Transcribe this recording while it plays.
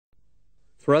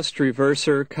Thrust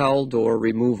reverser cowl door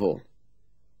removal.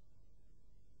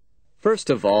 First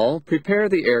of all, prepare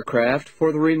the aircraft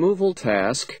for the removal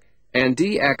task and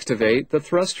deactivate the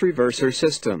thrust reverser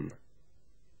system.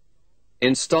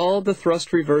 Install the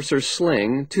thrust reverser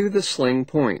sling to the sling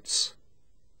points.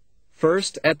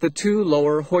 First at the two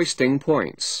lower hoisting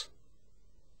points.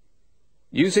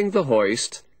 Using the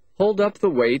hoist, hold up the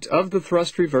weight of the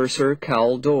thrust reverser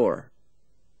cowl door.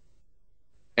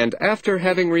 And after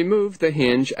having removed the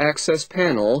hinge access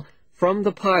panel from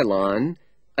the pylon,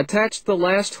 attach the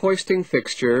last hoisting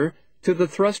fixture to the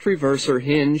thrust reverser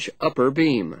hinge upper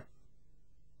beam.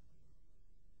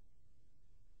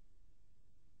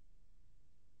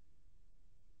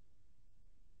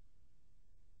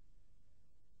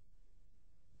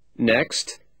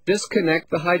 Next, disconnect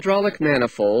the hydraulic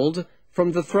manifold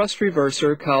from the thrust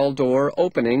reverser cowl door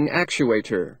opening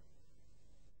actuator.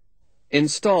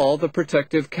 Install the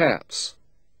protective caps.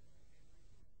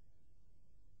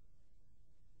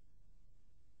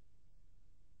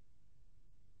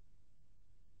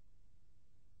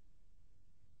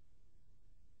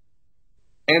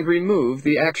 And remove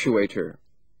the actuator.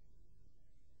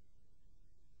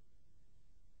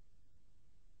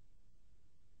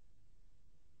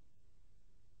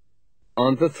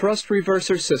 On the thrust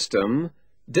reverser system,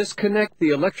 disconnect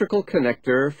the electrical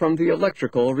connector from the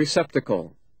electrical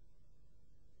receptacle.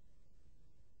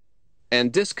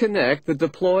 And disconnect the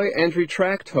deploy and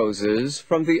retract hoses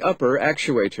from the upper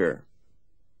actuator.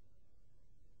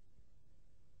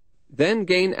 Then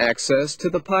gain access to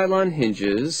the pylon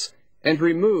hinges and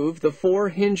remove the 4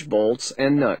 hinge bolts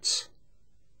and nuts.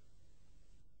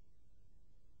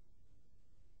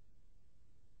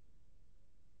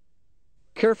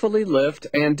 Carefully lift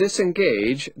and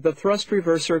disengage the thrust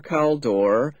reverser cowl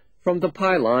door from the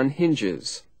pylon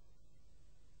hinges.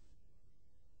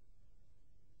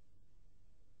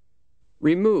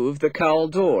 Remove the cowl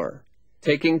door,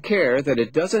 taking care that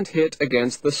it doesn't hit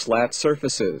against the slat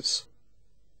surfaces.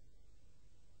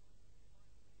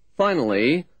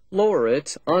 Finally, lower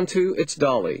it onto its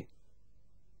dolly.